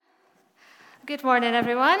Good morning,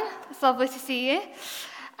 everyone. It's lovely to see you.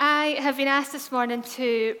 I have been asked this morning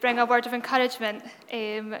to bring a word of encouragement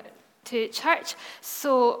to church.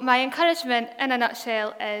 So my encouragement, in a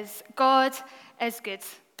nutshell, is God is good.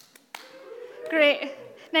 Great.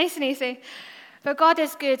 Nice and easy. But God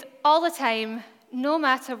is good all the time, no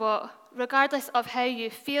matter what, regardless of how you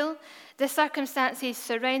feel, the circumstances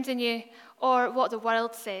surrounding you, or what the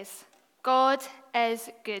world says. God is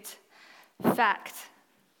good. Fact.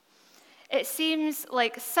 It seems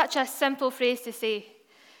like such a simple phrase to say,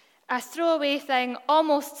 a throwaway thing,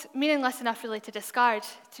 almost meaningless enough really to discard,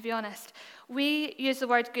 to be honest. We use the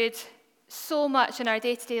word good so much in our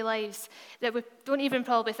day-to-day lives that we don't even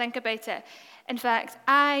probably think about it. In fact,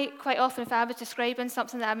 I quite often, if I was describing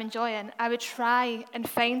something that I'm enjoying, I would try and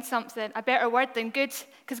find something, a better word than good,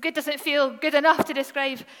 because good doesn't feel good enough to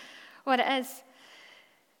describe what it is.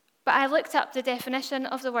 But I looked up the definition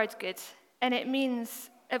of the word good, and it means,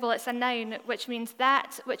 well, it's a noun, which means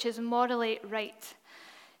that which is morally right.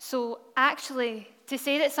 So actually, to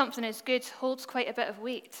say that something is good holds quite a bit of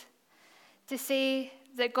weight. To say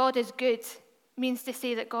that God is good means to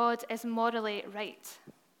say that God is morally right.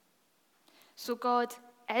 So God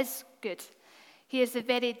is good. He is the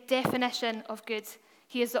very definition of good.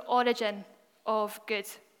 He is the origin of good.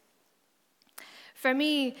 For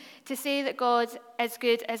me, to say that God is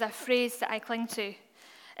good is a phrase that I cling to.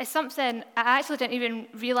 It's something I actually didn't even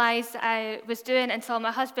realize that I was doing until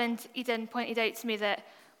my husband, Eden, pointed out to me that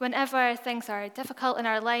whenever things are difficult in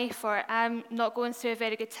our life or I'm not going through a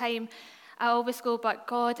very good time, I always go, but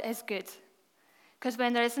God is good. Because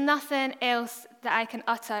when there is nothing else that I can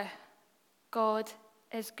utter, God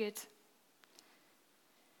is good.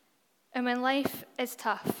 And when life is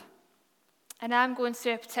tough and I'm going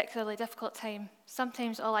through a particularly difficult time,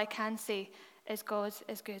 sometimes all I can say is God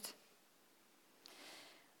is good.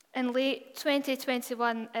 In late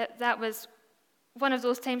 2021, that was one of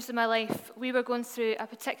those times in my life. We were going through a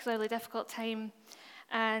particularly difficult time,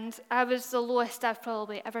 and I was the lowest I've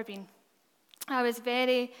probably ever been. I was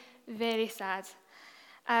very, very sad.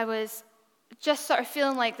 I was just sort of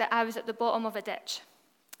feeling like that I was at the bottom of a ditch.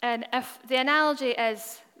 And if the analogy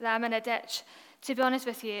is that I'm in a ditch, to be honest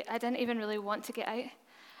with you, I didn't even really want to get out.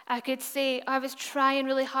 I could say I was trying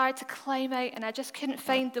really hard to climb out, and I just couldn't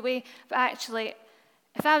find the way, but actually,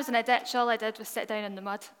 if I was in a ditch, all I did was sit down in the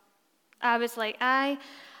mud. I was like, I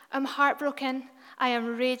am heartbroken, I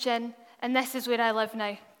am raging, and this is where I live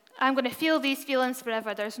now. I'm going to feel these feelings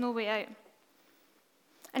forever. There's no way out.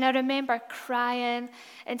 And I remember crying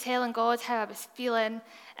and telling God how I was feeling,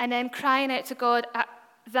 and then crying out to God.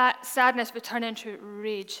 That sadness would turn into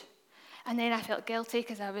rage. And then I felt guilty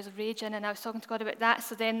because I was raging and I was talking to God about that.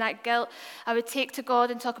 So then that guilt I would take to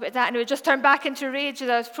God and talk about that, and it would just turn back into rage as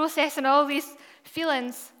I was processing all these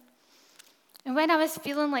feelings. And when I was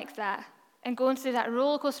feeling like that and going through that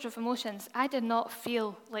roller coaster of emotions, I did not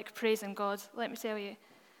feel like praising God, let me tell you,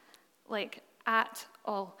 like at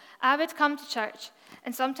all. I would come to church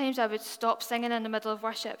and sometimes I would stop singing in the middle of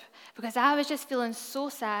worship because I was just feeling so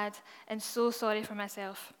sad and so sorry for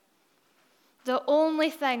myself. The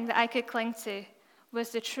only thing that I could cling to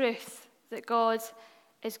was the truth that God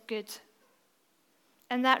is good.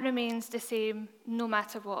 And that remains the same no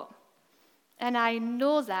matter what. And I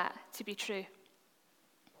know that to be true.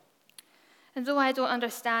 And though I don't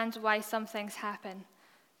understand why some things happen,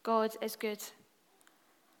 God is good.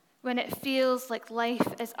 When it feels like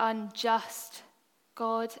life is unjust,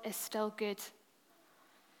 God is still good.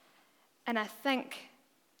 And I think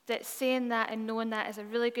that saying that and knowing that is a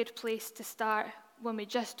really good place to start when we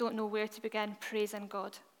just don't know where to begin praising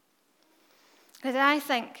God. Because I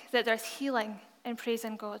think that there's healing in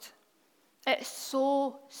praising God. It's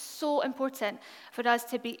so, so important for us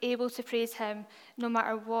to be able to praise him no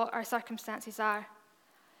matter what our circumstances are.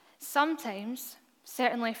 Sometimes,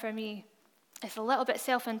 certainly for me, it's a little bit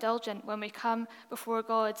self-indulgent when we come before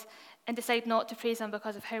God and decide not to praise him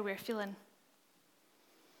because of how we're feeling.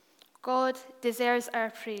 God deserves our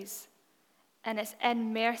praise, and it's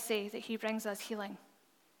in mercy that he brings us healing.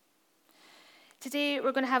 Today,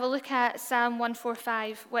 we're going to have a look at Psalm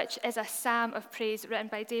 145, which is a psalm of praise written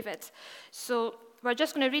by David. So we're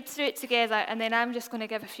just going to read through it together, and then I'm just going to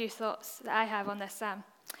give a few thoughts that I have on this psalm.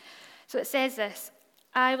 So it says this: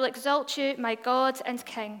 I will exalt you, my God and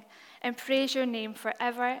King, and praise your name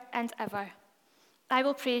forever and ever. I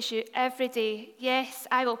will praise you every day. Yes,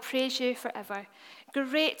 I will praise you forever.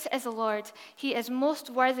 Great is the Lord. He is most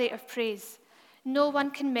worthy of praise. No one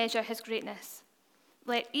can measure his greatness.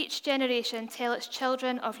 Let each generation tell its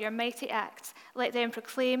children of your mighty acts. Let them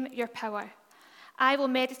proclaim your power. I will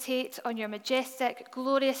meditate on your majestic,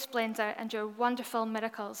 glorious splendor and your wonderful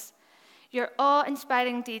miracles. Your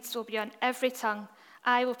awe-inspiring deeds will be on every tongue.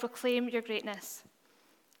 I will proclaim your greatness.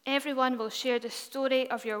 Everyone will share the story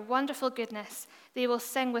of your wonderful goodness. They will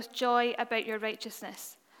sing with joy about your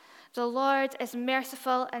righteousness. The Lord is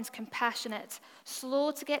merciful and compassionate,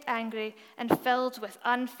 slow to get angry, and filled with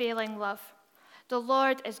unfailing love. The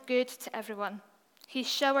Lord is good to everyone. He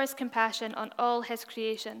showers compassion on all his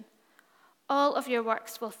creation. All of your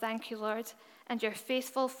works will thank you, Lord, and your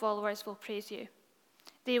faithful followers will praise you.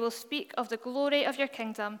 They will speak of the glory of your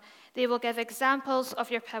kingdom. They will give examples of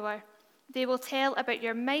your power. They will tell about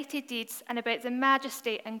your mighty deeds and about the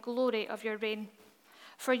majesty and glory of your reign.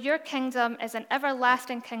 For your kingdom is an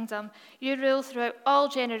everlasting kingdom. You rule throughout all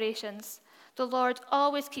generations. The Lord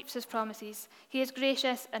always keeps his promises. He is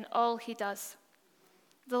gracious in all he does.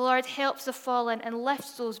 The Lord helps the fallen and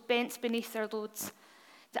lifts those bent beneath their loads.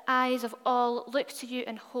 The eyes of all look to you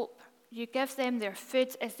in hope. You give them their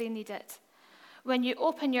food as they need it. When you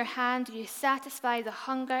open your hand, you satisfy the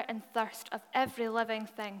hunger and thirst of every living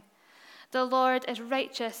thing. The Lord is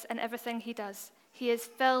righteous in everything he does. He is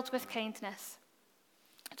filled with kindness.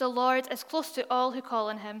 The Lord is close to all who call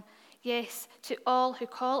on him. Yes, to all who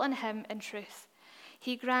call on him in truth.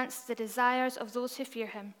 He grants the desires of those who fear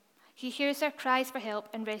him. He hears their cries for help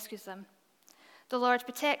and rescues them. The Lord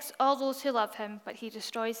protects all those who love him, but he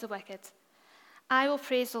destroys the wicked. I will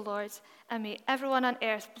praise the Lord, and may everyone on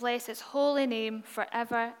earth bless his holy name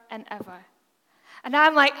forever and ever. And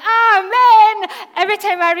I'm like, amen! Every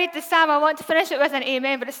time I read the psalm, I want to finish it with an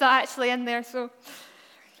amen, but it's not actually in there.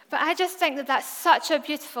 But I just think that that's such a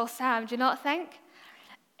beautiful psalm, do you not think?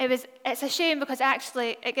 It's a shame because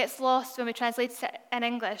actually it gets lost when we translate it in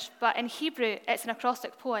English, but in Hebrew, it's an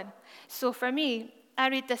acrostic poem. So for me, I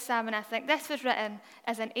read this psalm and I think this was written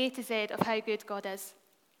as an A to Z of how good God is.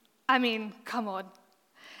 I mean, come on.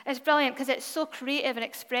 It's brilliant because it's so creative and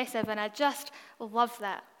expressive, and I just love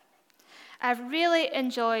that. I've really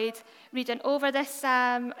enjoyed reading over this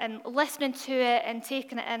psalm and listening to it and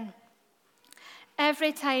taking it in.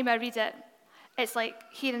 Every time I read it, it's like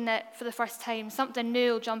hearing it for the first time. Something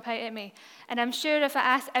new will jump out at me. And I'm sure if I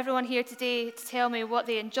asked everyone here today to tell me what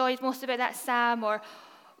they enjoyed most about that psalm or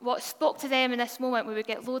what spoke to them in this moment, we would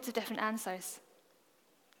get loads of different answers.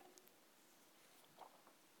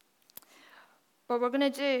 What we're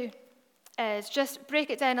going to do is just break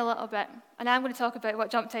it down a little bit, and I'm going to talk about what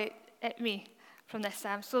jumped out at me from this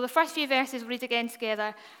psalm. So the first few verses we'll read again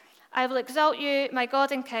together. I will exalt you, my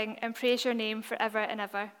God and King, and praise your name forever and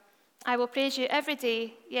ever. I will praise you every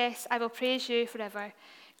day. Yes, I will praise you forever.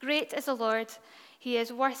 Great is the Lord. He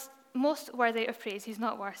is most worthy of praise. He's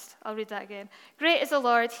not worst. I'll read that again. Great is the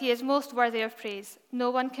Lord. He is most worthy of praise. No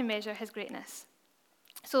one can measure his greatness.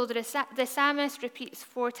 So the psalmist repeats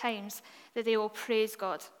 4 times that they will praise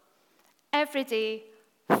God. Every day,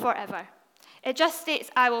 forever. It just states,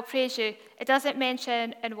 I will praise you. It doesn't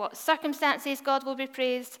mention in what circumstances God will be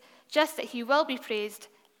praised, just that he will be praised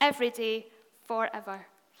every day, forever.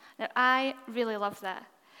 Now, I really love that,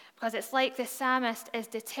 because it's like the psalmist is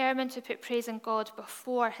determined to put praising God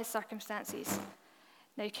before his circumstances.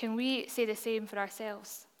 Now, can we say the same for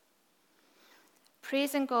ourselves?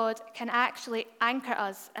 Praising God can actually anchor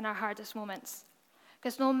us in our hardest moments,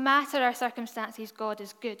 because no matter our circumstances, God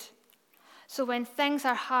is good. So when things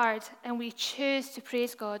are hard and we choose to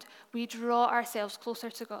praise God, we draw ourselves closer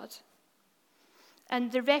to God.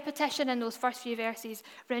 And the repetition in those first few verses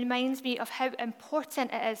reminds me of how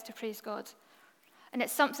important it is to praise God. And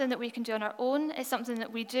it's something that we can do on our own. It's something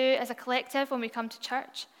that we do as a collective when we come to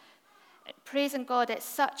church. Praising God, it's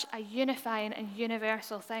such a unifying and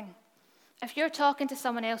universal thing. If you're talking to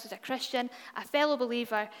someone else who's a Christian, a fellow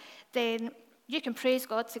believer, then you can praise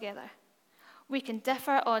God together. We can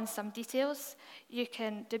differ on some details. You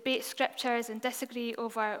can debate scriptures and disagree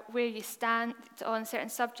over where you stand on certain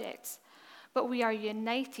subjects. But we are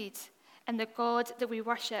united in the God that we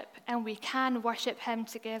worship, and we can worship him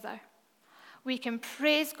together. We can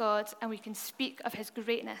praise God, and we can speak of his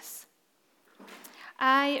greatness.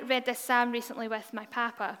 I read this psalm recently with my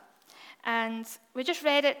papa, and we just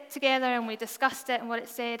read it together and we discussed it and what it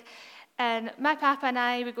said. And my papa and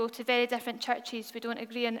I, we go to very different churches. We don't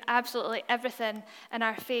agree on absolutely everything in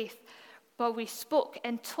our faith, but we spoke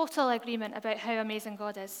in total agreement about how amazing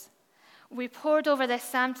God is. We pored over this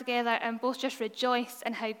psalm together and both just rejoiced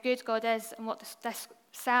in how good God is and what this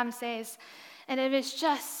psalm says. And it was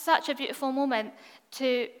just such a beautiful moment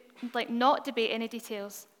to not debate any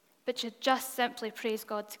details, but to just simply praise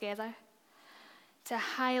God together, to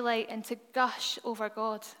highlight and to gush over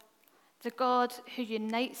God, the God who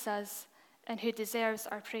unites us and who deserves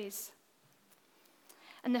our praise.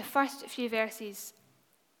 And the first few verses,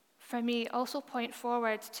 for me, also point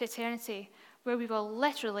forward to eternity, where we will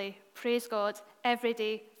literally praise God every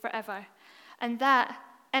day forever. And that,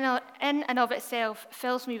 in and of itself,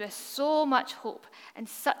 fills me with so much hope and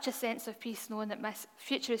such a sense of peace, knowing that my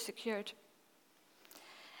future is secured.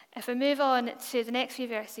 If we move on to the next few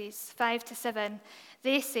verses, 5 to 7,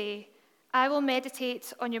 they say, I will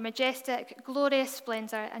meditate on your majestic, glorious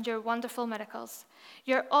splendor and your wonderful miracles.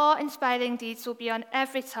 Your awe-inspiring deeds will be on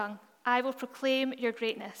every tongue. I will proclaim your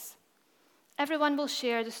greatness. Everyone will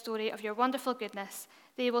share the story of your wonderful goodness.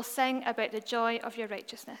 They will sing about the joy of your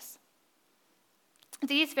righteousness.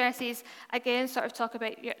 These verses, again, sort of talk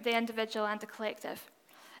about the individual and the collective.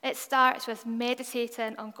 It starts with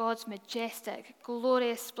meditating on God's majestic,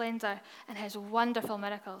 glorious splendor and his wonderful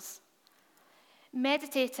miracles.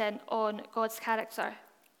 Meditating on God's character,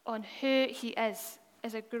 on who he is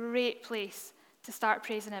a great place to start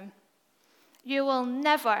praising him. You will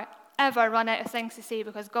never, ever run out of things to say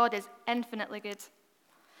because God is infinitely good.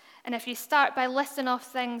 And if you start by listing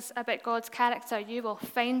off things about God's character, you will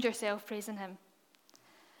find yourself praising him.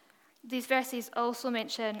 These verses also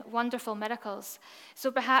mention wonderful miracles. So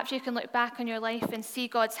perhaps you can look back on your life and see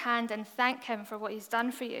God's hand and thank him for what he's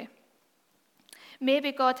done for you.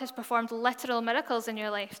 Maybe God has performed literal miracles in your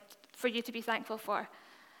life for you to be thankful for.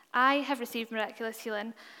 I have received miraculous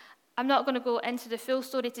healing. I'm not going to go into the full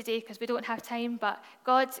story today because we don't have time, but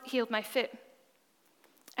God healed my foot.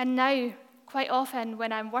 And now, quite often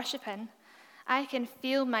when I'm worshipping, I can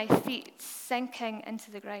feel my feet sinking into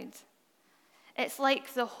the ground. It's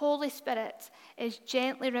like the Holy Spirit is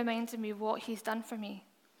gently reminding me what he's done for me.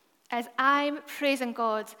 As I'm praising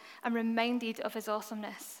God, I'm reminded of his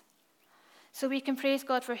awesomeness. So we can praise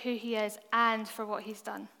God for who he is and for what he's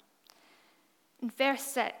done. And verse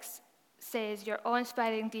 6 says, your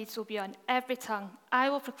awe-inspiring deeds will be on every tongue. I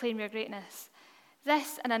will proclaim your greatness.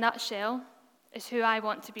 This, in a nutshell, is who I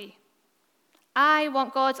want to be. I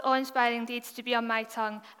want God's awe-inspiring deeds to be on my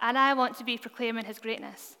tongue, and I want to be proclaiming his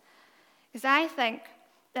greatness. Because I think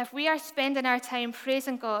that if we are spending our time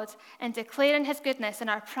praising God and declaring his goodness in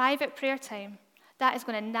our private prayer time, that is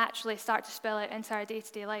going to naturally start to spill out into our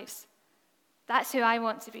day-to-day lives. That's who I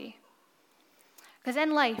want to be. Because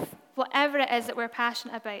in life, whatever it is that we're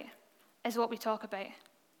passionate about is what we talk about.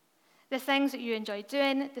 The things that you enjoy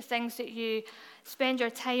doing, the things that you spend your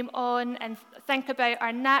time on and think about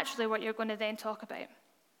are naturally what you're going to then talk about.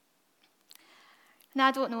 And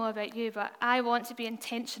I don't know about you, but I want to be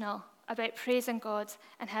intentional about praising God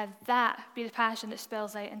and have that be the passion that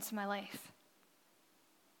spills out into my life.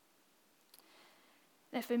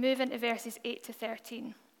 If we move into verses 8 to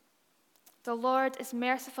 13, the Lord is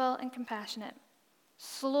merciful and compassionate,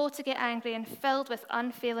 slow to get angry and filled with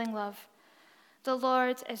unfailing love. The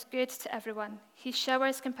Lord is good to everyone. He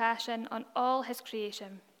showers compassion on all his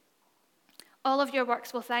creation. All of your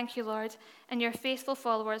works will thank you, Lord, and your faithful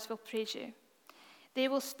followers will praise you. They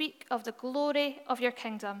will speak of the glory of your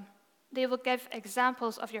kingdom. They will give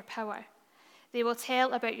examples of your power. They will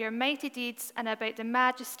tell about your mighty deeds and about the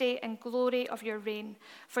majesty and glory of your reign.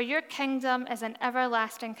 For your kingdom is an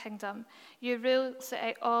everlasting kingdom. You rule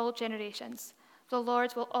throughout all generations. The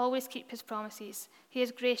Lord will always keep his promises. He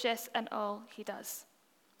is gracious in all he does.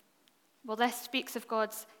 Well, this speaks of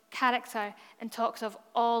God's character and talks of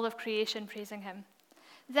all of creation praising him.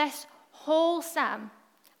 This whole psalm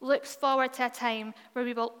looks forward to a time where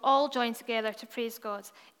we will all join together to praise God,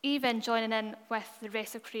 even joining in with the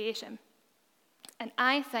rest of creation. And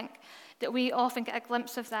I think that we often get a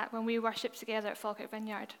glimpse of that when we worship together at Falkirk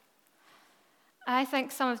Vineyard. I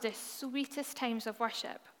think some of the sweetest times of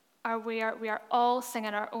worship are where we are all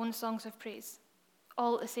singing our own songs of praise,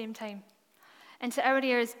 all at the same time. And to our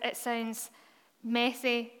ears, it sounds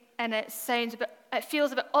messy, and it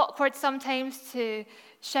feels a bit awkward sometimes to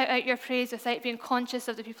shout out your praise without being conscious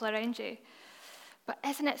of the people around you. But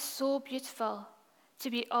isn't it so beautiful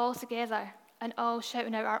to be all together and all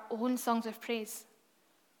shouting out our own songs of praise?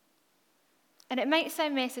 And it might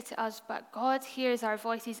sound messy to us, but God hears our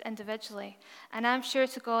voices individually. And I'm sure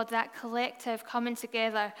to God that collective coming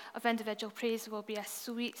together of individual praise will be a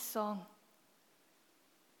sweet song.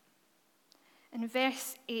 In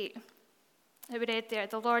verse 8, that we read there,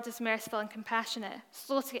 the Lord is merciful and compassionate,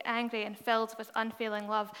 slow to get angry and filled with unfailing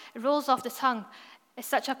love. It rolls off the tongue. It's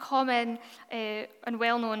such a common and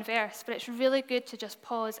well-known verse, but it's really good to just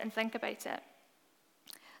pause and think about it.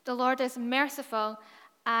 The Lord is merciful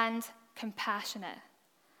and compassionate.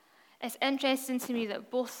 It's interesting to me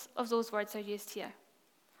that both of those words are used here.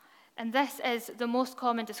 And this is the most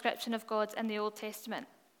common description of God in the Old Testament,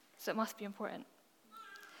 so it must be important.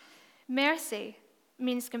 Mercy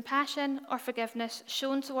means compassion or forgiveness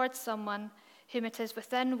shown towards someone whom it is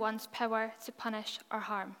within one's power to punish or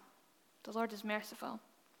harm. The Lord is merciful.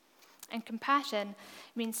 And compassion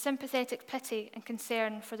means sympathetic pity and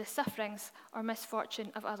concern for the sufferings or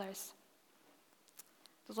misfortune of others.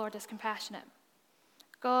 The Lord is compassionate.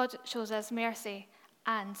 God shows us mercy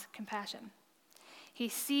and compassion. He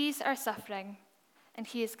sees our suffering and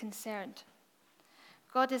he is concerned.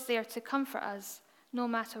 God is there to comfort us no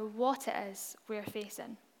matter what it is we're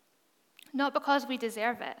facing. Not because we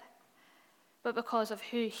deserve it, but because of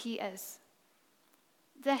who he is.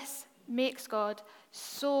 This makes God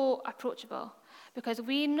so approachable because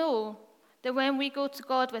we know that when we go to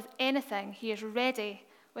God with anything, he is ready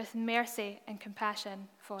with mercy and compassion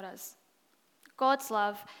for us. God's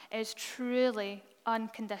love is truly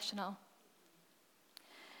unconditional.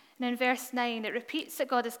 And in verse 9, it repeats that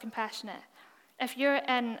God is compassionate. If you're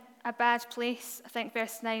in a bad place, I think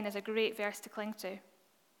verse 9 is a great verse to cling to.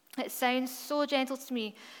 It sounds so gentle to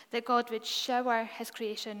me that God would shower his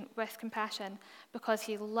creation with compassion because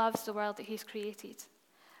he loves the world that he's created.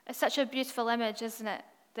 It's such a beautiful image, isn't it?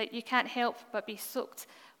 That you can't help but be soaked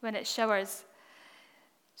when it showers.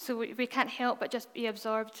 So we can't help but just be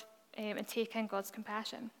absorbed and take in God's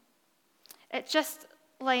compassion. It's just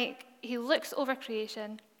like he looks over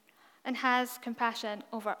creation and has compassion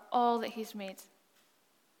over all that he's made.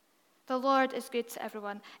 The Lord is good to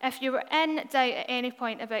everyone. If you were in doubt at any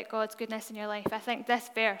point about God's goodness in your life, I think this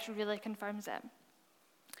verse really confirms it.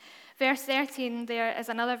 Verse 13 there is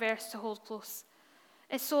another verse to hold close.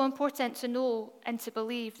 It's so important to know and to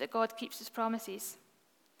believe that God keeps his promises.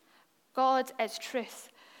 God is truth.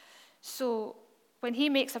 So when he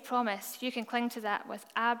makes a promise, you can cling to that with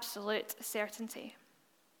absolute certainty.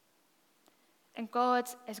 And God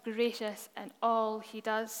is gracious in all he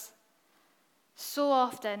does. So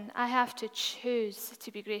often, I have to choose to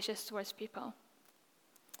be gracious towards people.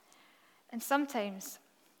 And sometimes,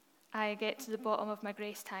 I get to the bottom of my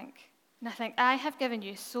grace tank, and I think, I have given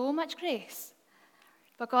you so much grace.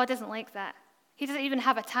 But God isn't like that. He doesn't even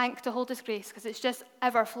have a tank to hold his grace, because it's just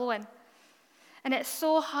ever-flowing. And it's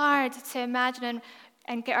so hard to imagine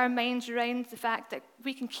and get our minds around the fact that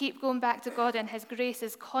we can keep going back to God and his grace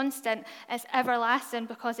is constant, it's everlasting,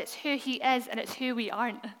 because it's who he is and it's who we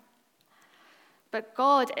aren't. But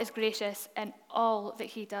God is gracious in all that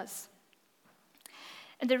he does.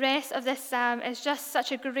 And the rest of this psalm is just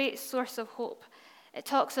such a great source of hope. It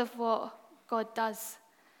talks of what God does.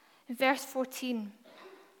 In verse 14,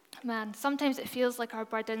 man, sometimes it feels like our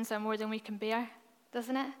burdens are more than we can bear,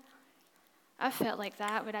 doesn't it? I've felt like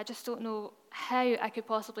that, where I just don't know how I could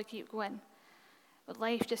possibly keep going. But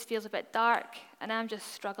life just feels a bit dark, and I'm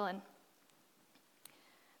just struggling.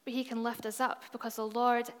 But he can lift us up because the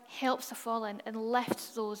Lord helps the fallen and lifts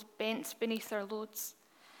those bent beneath their loads.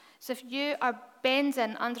 So if you are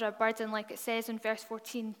bending under a burden, like it says in verse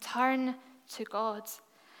 14, turn to God.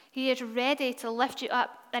 He is ready to lift you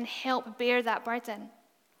up and help bear that burden.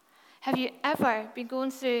 Have you ever been going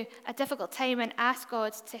through a difficult time and asked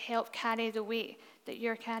God to help carry the weight that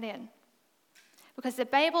you're carrying? Because the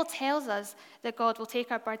Bible tells us that God will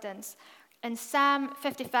take our burdens. In Psalm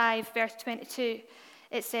 55, verse 22,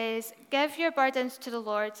 it says, "Give your burdens to the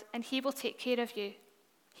Lord, and he will take care of you.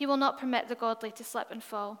 He will not permit the godly to slip and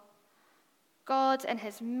fall." God, in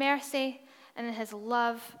his mercy and in his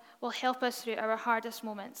love, will help us through our hardest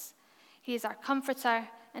moments. He is our comforter,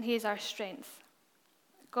 and he is our strength.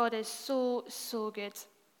 God is so, so good.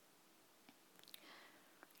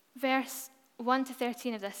 Verse 1 to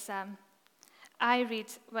 13 of this psalm, I read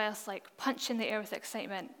whilst punching the air with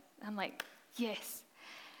excitement. I'm like, yes.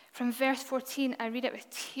 From verse 14, I read it with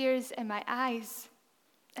tears in my eyes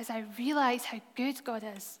as I realize how good God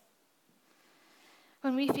is.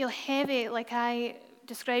 When we feel heavy, like I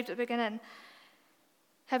described at the beginning,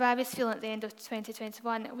 how I was feeling at the end of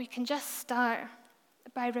 2021, we can just start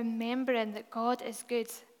by remembering that God is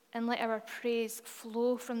good and let our praise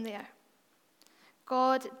flow from there.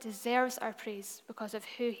 God deserves our praise because of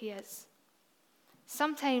who he is.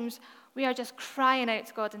 Sometimes we are just crying out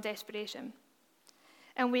to God in desperation.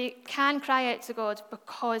 And we can cry out to God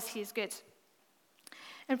because he is good.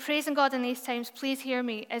 And praising God in these times, please hear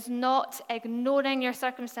me, is not ignoring your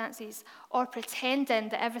circumstances or pretending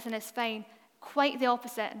that everything is fine. Quite the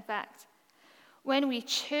opposite, in fact. When we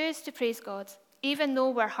choose to praise God, even though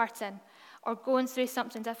we're hurting or going through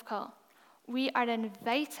something difficult, we are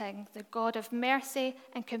inviting the God of mercy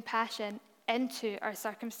and compassion into our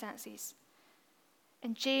circumstances.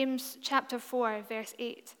 In James chapter 4, verse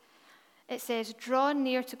 8, it says, "Draw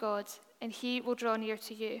near to God, and he will draw near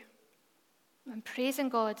to you." And praising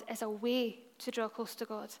God is a way to draw close to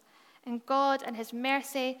God. And God, in his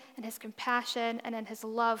mercy and his compassion and in his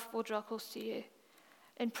love, will draw close to you.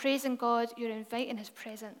 In praising God, you're inviting his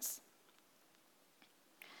presence.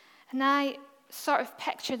 And I sort of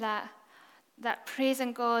picture that that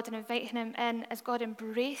praising God and inviting him in as God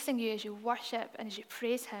embracing you as you worship and as you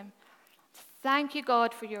praise him. Thank you,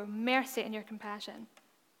 God, for your mercy and your compassion.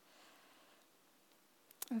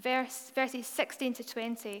 Verses 16 to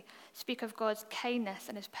 20 speak of God's kindness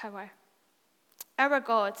and his power. Our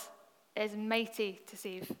God is mighty to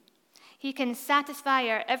save. He can satisfy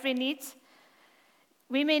our every need.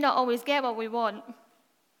 We may not always get what we want,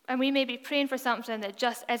 and we may be praying for something that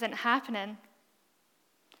just isn't happening.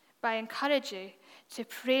 But I encourage you to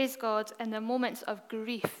praise God in the moments of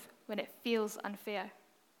grief when it feels unfair.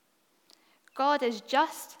 God is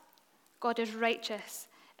just, God is righteous,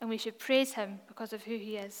 and we should praise him because of who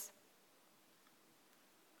he is.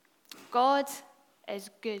 God is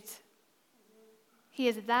good. He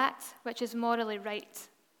is that which is morally right.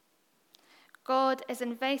 God is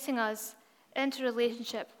inviting us into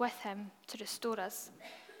relationship with him to restore us.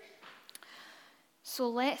 So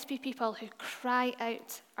let's be people who cry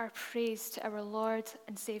out our praise to our Lord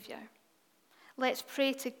and Saviour. Let's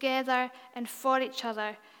pray together and for each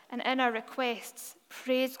other, and in our requests,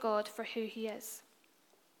 praise God for who he is.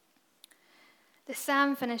 The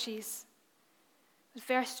psalm finishes with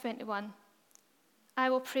verse 21. I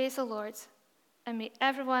will praise the Lord, and may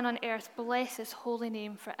everyone on earth bless his holy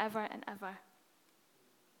name forever and ever.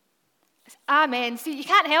 It's amen. See, you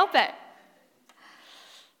can't help it.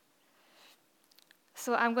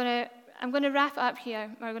 So I'm going to wrap up here.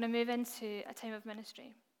 We're going to move into a time of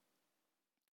ministry.